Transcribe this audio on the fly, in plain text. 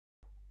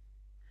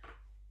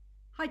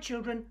Hi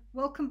children,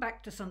 welcome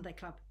back to Sunday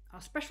Club.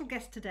 Our special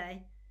guest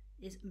today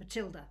is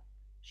Matilda.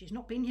 She's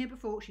not been here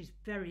before, she's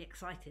very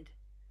excited.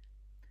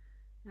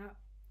 Now,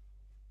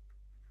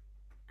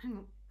 hang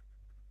on,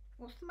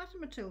 what's the matter,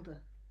 Matilda?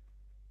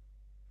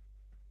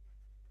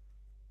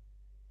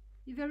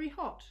 You're very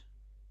hot.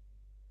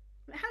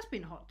 Well, it has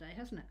been a hot day,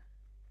 hasn't it?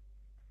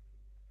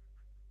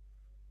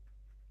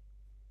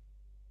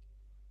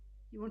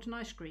 You want an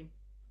ice cream?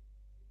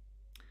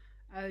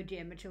 Oh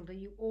dear, Matilda,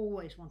 you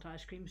always want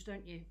ice creams,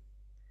 don't you?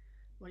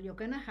 Well, you're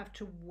going to have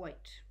to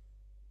wait.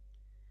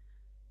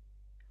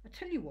 I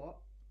tell you what,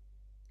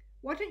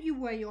 why don't you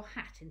wear your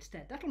hat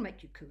instead? That'll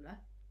make you cooler.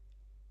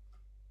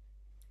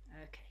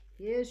 Okay,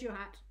 here's your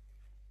hat.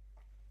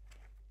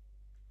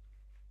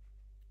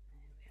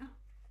 There we are.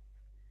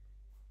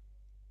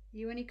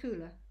 You any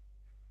cooler?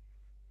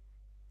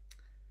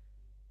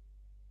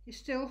 You're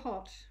still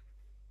hot.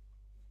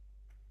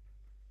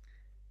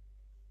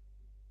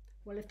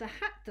 Well, if the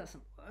hat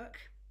doesn't work,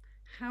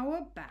 how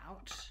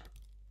about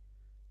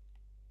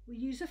we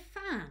use a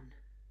fan?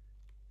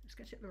 Let's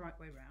get it the right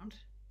way round.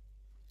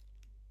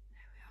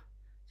 There we are.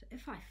 So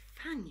if I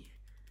fan you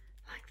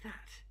like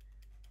that,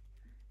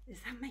 is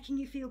that making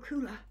you feel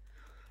cooler?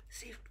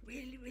 See if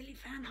really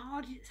fan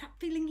hard. Is that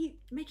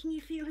making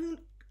you feel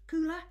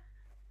cooler?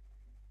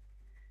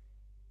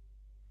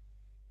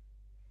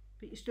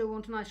 But you still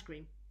want an ice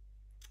cream?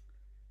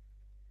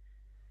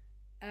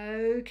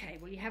 Okay,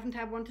 well you haven't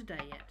had one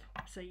today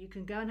yet, so you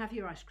can go and have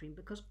your ice cream,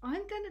 because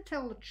I'm going to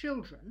tell the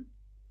children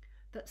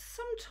that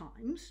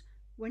sometimes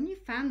when you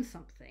fan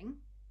something,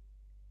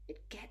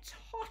 it gets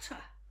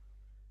hotter.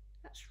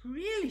 That's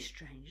really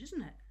strange,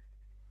 isn't it?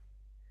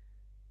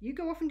 You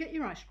go off and get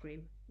your ice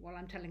cream while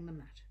I'm telling them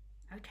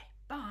that. Okay,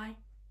 bye.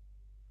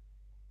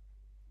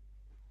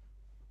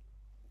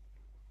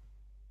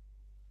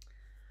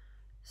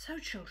 So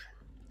children,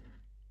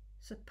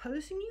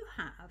 supposing you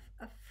have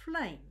a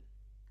flame.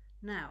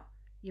 Now,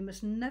 you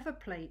must never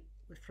play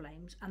with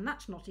flames, and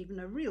that's not even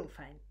a real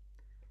flame,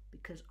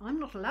 because I'm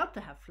not allowed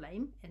to have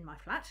flame in my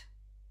flat.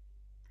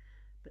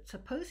 But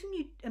supposing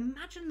you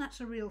imagine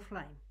that's a real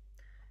flame,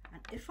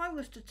 and if I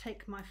was to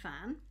take my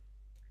fan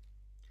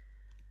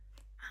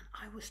and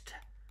I was to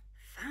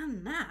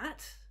fan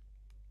that,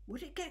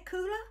 would it get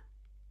cooler?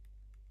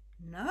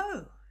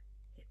 No,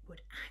 it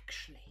would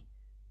actually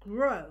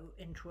grow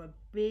into a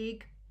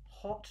big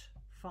hot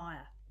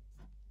fire,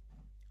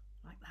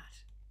 like that.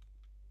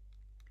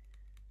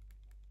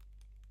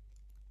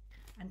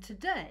 And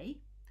today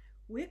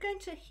we're going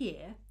to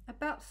hear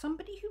about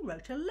somebody who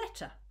wrote a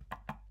letter.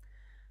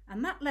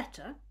 And that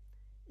letter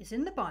is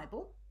in the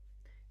Bible.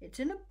 It's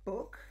in a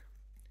book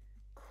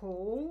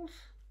called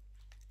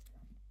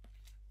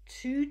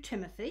To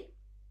Timothy.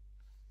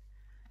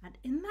 And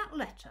in that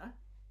letter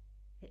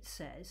it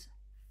says,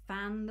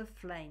 fan the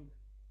flame.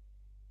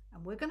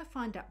 And we're going to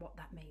find out what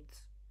that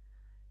means.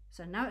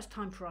 So now it's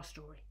time for our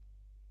story.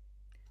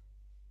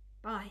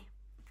 Bye.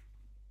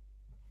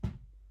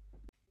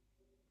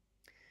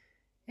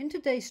 In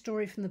today's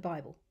story from the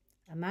Bible,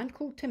 a man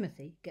called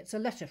Timothy gets a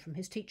letter from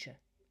his teacher.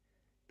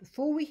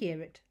 Before we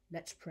hear it,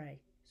 let's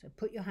pray. So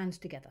put your hands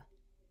together.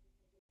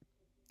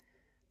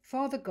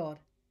 Father God,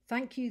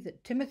 thank you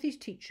that Timothy's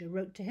teacher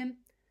wrote to him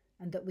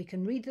and that we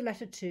can read the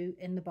letter too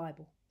in the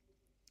Bible.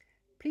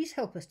 Please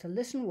help us to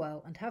listen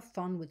well and have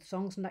fun with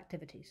songs and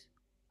activities.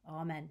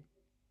 Amen.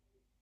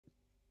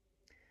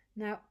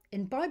 Now,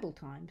 in Bible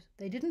times,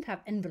 they didn't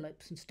have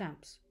envelopes and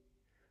stamps.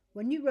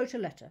 When you wrote a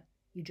letter,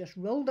 you just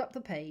rolled up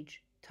the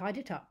page, tied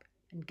it up,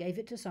 and gave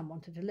it to someone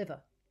to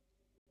deliver.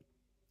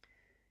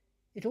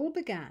 It all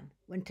began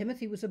when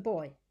Timothy was a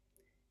boy.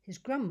 His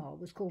grandma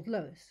was called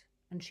Lois,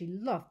 and she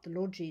loved the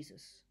Lord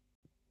Jesus.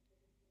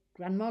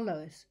 Grandma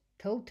Lois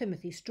told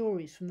Timothy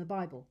stories from the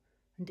Bible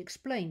and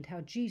explained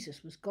how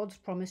Jesus was God's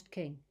promised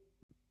king.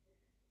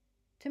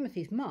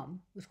 Timothy's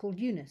mum was called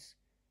Eunice,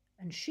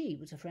 and she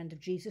was a friend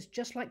of Jesus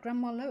just like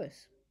Grandma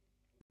Lois.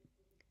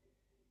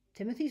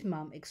 Timothy's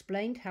mum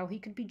explained how he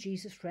could be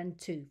Jesus' friend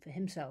too for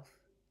himself.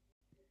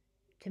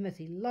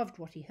 Timothy loved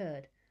what he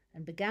heard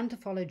and began to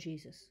follow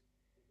Jesus.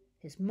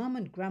 His mum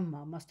and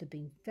grandma must have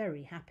been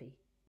very happy.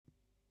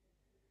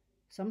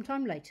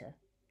 Sometime later,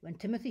 when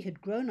Timothy had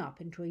grown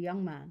up into a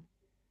young man,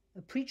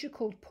 a preacher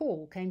called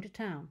Paul came to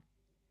town.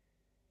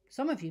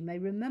 Some of you may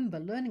remember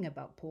learning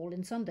about Paul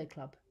in Sunday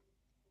Club.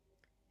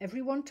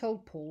 Everyone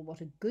told Paul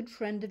what a good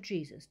friend of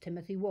Jesus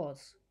Timothy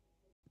was.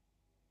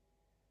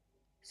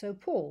 So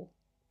Paul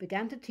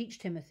began to teach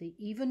Timothy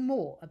even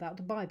more about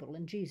the Bible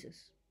and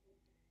Jesus.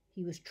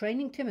 He was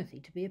training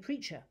Timothy to be a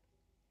preacher.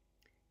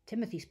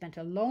 Timothy spent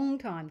a long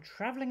time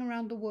travelling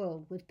around the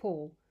world with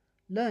Paul,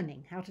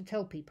 learning how to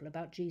tell people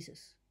about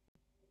Jesus.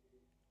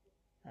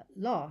 At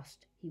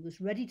last, he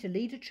was ready to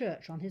lead a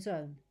church on his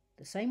own,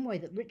 the same way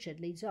that Richard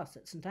leads us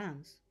at St.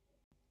 Anne's.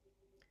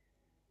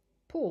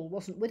 Paul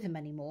wasn't with him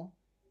anymore,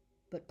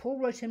 but Paul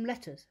wrote him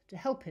letters to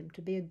help him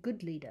to be a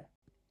good leader.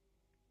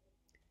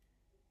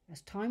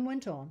 As time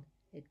went on,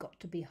 it got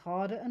to be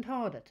harder and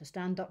harder to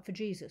stand up for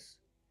Jesus.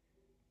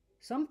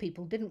 Some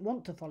people didn't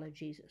want to follow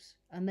Jesus,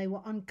 and they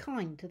were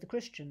unkind to the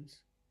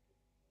Christians.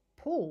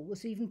 Paul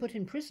was even put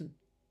in prison.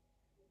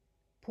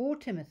 Poor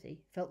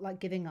Timothy felt like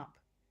giving up.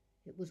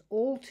 It was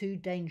all too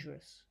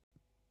dangerous.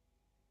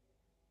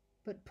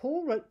 But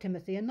Paul wrote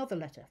Timothy another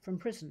letter from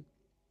prison,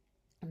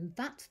 and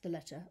that's the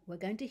letter we're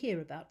going to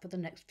hear about for the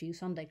next few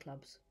Sunday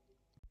clubs.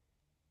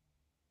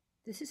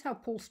 This is how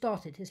Paul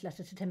started his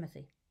letter to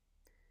Timothy.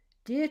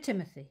 Dear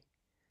Timothy,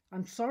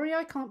 I'm sorry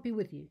I can't be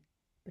with you,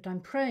 but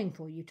I'm praying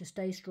for you to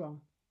stay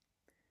strong.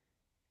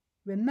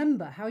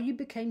 Remember how you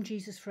became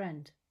Jesus'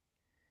 friend.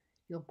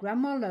 Your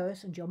grandma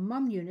Lois and your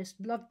mum Eunice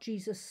loved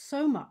Jesus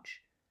so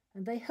much,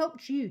 and they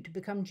helped you to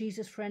become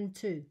Jesus' friend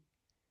too.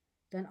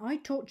 Then I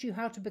taught you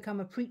how to become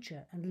a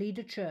preacher and lead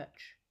a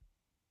church.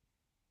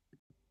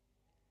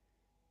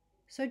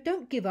 So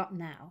don't give up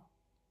now.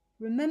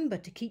 Remember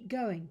to keep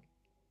going.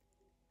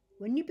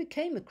 When you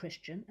became a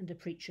Christian and a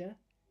preacher,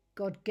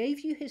 God gave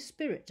you His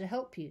Spirit to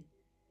help you,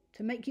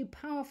 to make you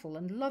powerful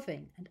and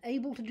loving and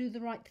able to do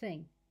the right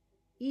thing,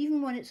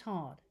 even when it's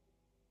hard.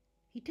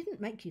 He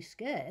didn't make you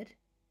scared.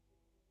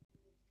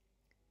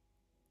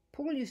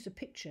 Paul used a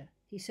picture.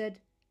 He said,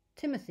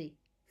 Timothy,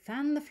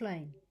 fan the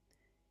flame.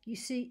 You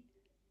see,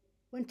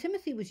 when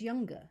Timothy was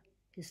younger,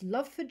 his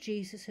love for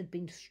Jesus had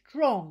been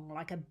strong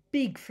like a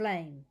big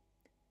flame,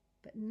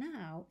 but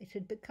now it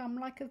had become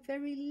like a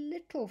very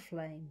little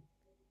flame.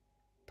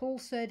 Paul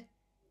said,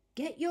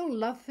 get your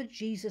love for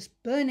Jesus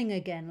burning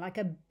again like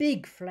a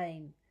big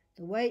flame,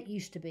 the way it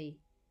used to be.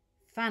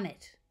 Fan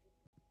it.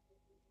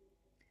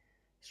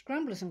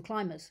 Scramblers and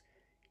Climbers,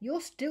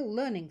 you're still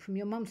learning from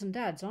your mums and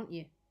dads, aren't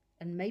you?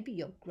 And maybe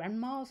your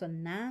grandmas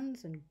and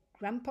nans and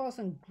grandpas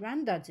and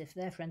granddads if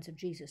they're friends of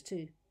Jesus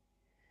too.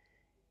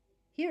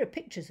 Here are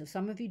pictures of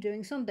some of you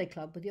doing Sunday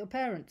Club with your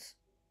parents.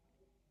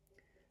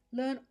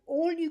 Learn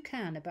all you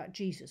can about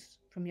Jesus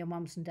from your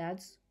mums and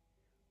dads.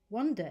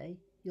 One day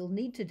you'll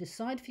need to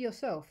decide for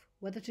yourself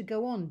whether to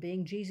go on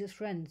being Jesus'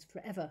 friends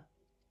forever.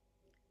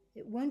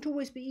 It won't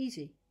always be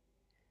easy.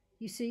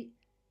 You see,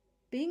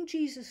 being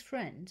Jesus'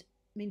 friend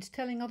means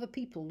telling other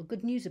people the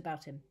good news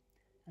about him,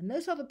 and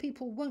those other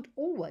people won't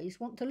always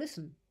want to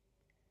listen.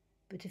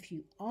 But if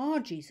you are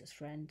Jesus'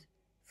 friend,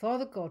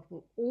 Father God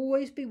will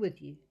always be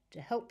with you to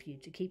help you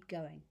to keep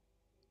going.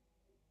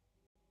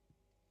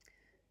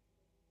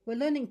 We're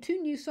learning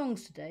 2 new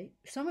songs today.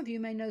 Some of you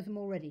may know them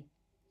already.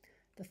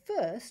 The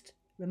first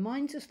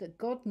reminds us that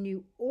God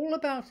knew all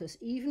about us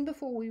even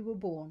before we were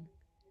born.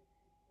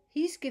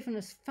 He's given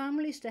us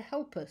families to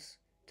help us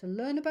to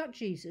learn about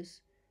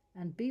Jesus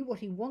and be what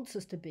He wants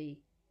us to be,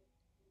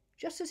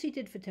 just as He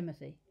did for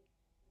Timothy.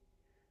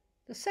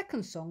 The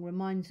second song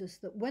reminds us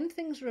that when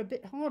things are a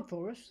bit hard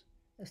for us,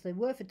 as they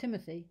were for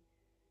Timothy,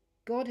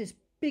 God is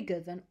bigger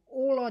than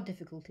all our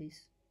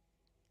difficulties.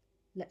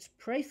 Let's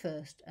pray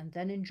first and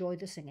then enjoy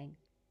the singing.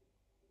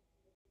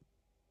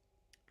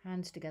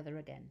 Hands together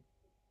again.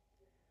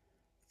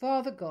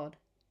 Father God,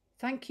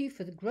 thank you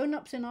for the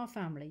grown-ups in our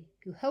family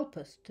who help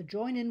us to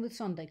join in with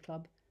Sunday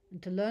Club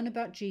and to learn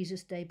about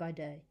Jesus day by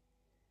day.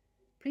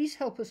 Please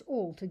help us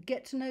all to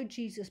get to know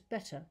Jesus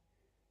better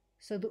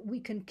so that we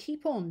can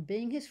keep on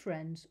being His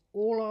friends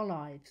all our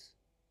lives.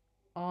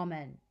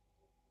 Amen.